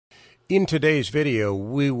In today's video,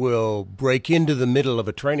 we will break into the middle of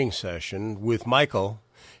a training session with Michael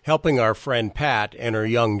helping our friend Pat and her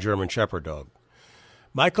young German Shepherd dog.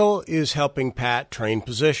 Michael is helping Pat train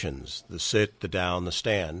positions, the sit, the down, the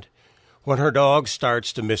stand. When her dog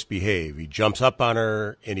starts to misbehave, he jumps up on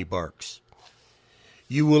her and he barks.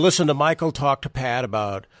 You will listen to Michael talk to Pat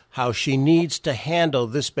about how she needs to handle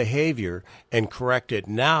this behavior and correct it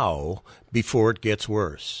now before it gets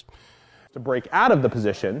worse. To break out of the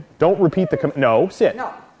position, don't repeat the command. No, sit.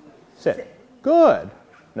 No. Sit. Good.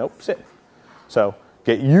 Nope, sit. So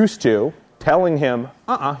get used to telling him,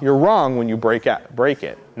 you're wrong when you break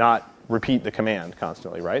it, not repeat the command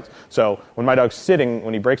constantly, right? So when my dog's sitting,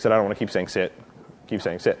 when he breaks it, I don't want to keep saying sit. Keep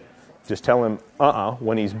saying sit. Just tell him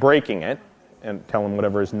when he's breaking it, and tell him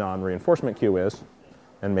whatever his non-reinforcement cue is,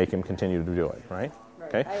 and make him continue to do it, right?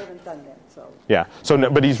 Okay. I haven't done that, so. Yeah. So,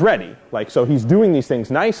 but he's ready. So he's doing these things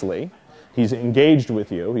nicely. He's engaged with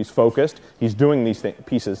you. He's focused. He's doing these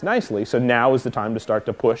pieces nicely. So now is the time to start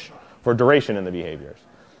to push for duration in the behaviors.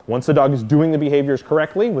 Once the dog is doing the behaviors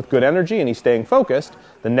correctly with good energy and he's staying focused,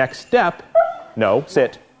 the next step, no,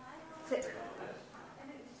 sit. Sit.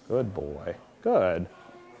 Good boy. Good.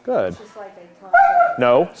 Good. Just like I taught him.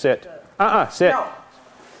 No, sit. Sit. No.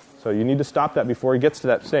 So you need to stop that before he gets to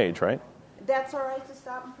that stage, right? That's all right to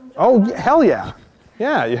stop him from Oh, jumping? hell yeah.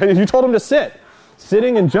 Yeah, you told him to sit.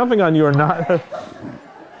 Sitting and jumping on you are not...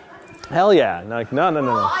 Hell yeah. Like, no.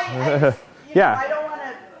 Yeah. I don't want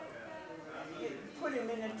to put him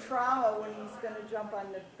in a trauma when he's going to jump on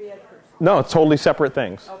the bad person. No, it's totally separate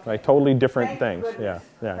things. Okay. Like totally different Thank things. goodness.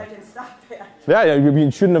 Yeah. I can stop that. Yeah,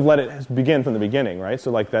 you shouldn't have let it begin from the beginning, right?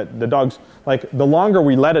 So like that, the dog's, like the longer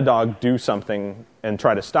we let a dog do something and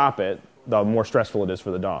try to stop it, the more stressful it is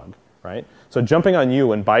for the dog, right? So jumping on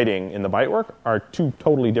you and biting in the bite work are two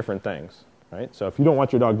totally different things, right? So if you don't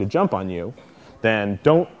want your dog to jump on you, then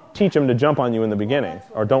don't teach him to jump on you in the beginning,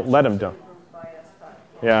 or don't let him jump.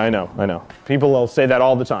 Yeah, I know. People will say that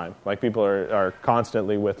all the time. Like people are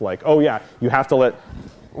constantly with like, oh yeah, you have to let,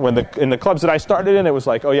 in the clubs that I started in, it was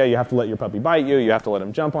like, oh yeah, you have to let your puppy bite you, you have to let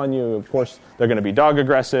him jump on you, of course they're going to be dog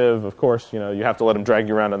aggressive, of course, you have to let him drag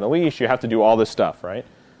you around on the leash, you have to do all this stuff, right?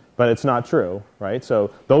 But it's not true, right?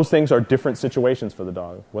 So those things are different situations for the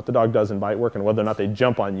dog. What the dog does in bite work and whether or not they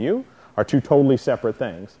jump on you are two totally separate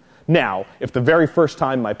things. Now, if the very first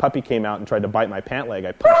time my puppy came out and tried to bite my pant leg,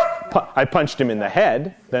 I punched him in the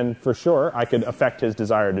head, then for sure I could affect his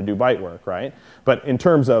desire to do bite work, right? But in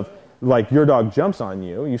terms of, like, your dog jumps on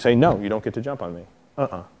you, you say, no, you don't get to jump on me.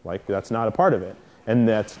 Like, that's not a part of it. And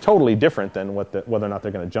that's totally different than whether or not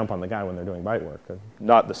they're going to jump on the guy when they're doing bite work. They're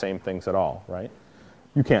not the same things at all, right?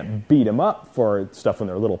 You can't beat them up for stuff when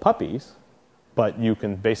they're little puppies, but you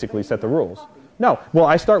can basically set the rules. No, well,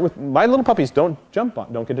 I start with, my little puppies don't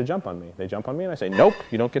get to jump on me. They jump on me and I say, nope,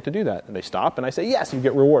 you don't get to do that. And they stop and I say, yes, you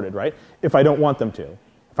get rewarded, right? If I don't want them to.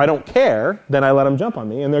 If I don't care, then I let them jump on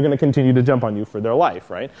me and they're going to continue to jump on you for their life,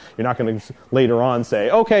 right? You're not going to later on say,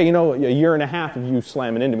 okay, a year and a half of you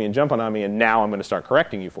slamming into me and jumping on me and now I'm going to start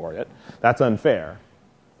correcting you for it. That's unfair.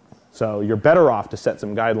 So you're better off to set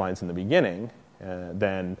some guidelines in the beginning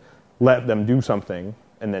than let them do something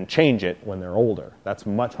and then change it when they're older. That's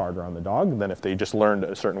much harder on the dog than if they just learned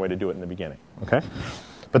a certain way to do it in the beginning, okay?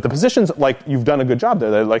 But the positions, like, you've done a good job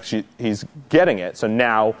there. Like he's getting it, so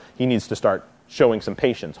now he needs to start showing some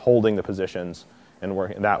patience, holding the positions and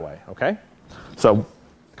working that way, okay? So,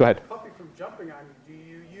 go ahead. Puppy from jumping on you, do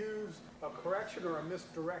you use a correction or a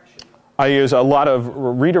misdirection? I use a lot of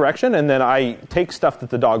redirection, and then I take stuff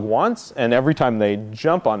that the dog wants, and every time they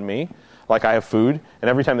jump on me, like I have food, and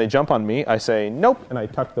every time they jump on me, I say, nope, and I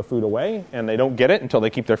tuck the food away, and they don't get it until they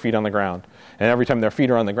keep their feet on the ground. And every time their feet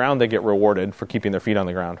are on the ground, they get rewarded for keeping their feet on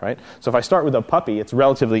the ground, right? So if I start with a puppy, it's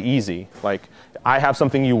relatively easy. Like, I have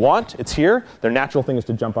something you want, it's here, their natural thing is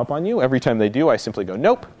to jump up on you. Every time they do, I simply go,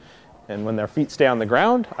 nope. And when their feet stay on the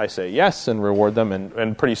ground, I say yes and reward them,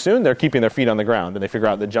 and pretty soon they're keeping their feet on the ground, and they figure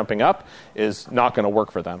out that jumping up is not going to work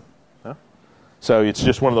for them. Huh? So it's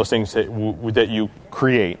just one of those things that you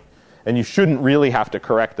create. And you shouldn't really have to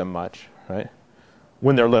correct them much, right,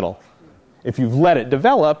 when they're little. If you've let it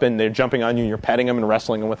develop and they're jumping on you and you're petting them and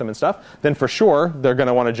wrestling with them and stuff, then for sure they're going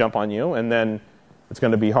to want to jump on you, and then it's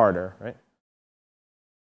going to be harder, right?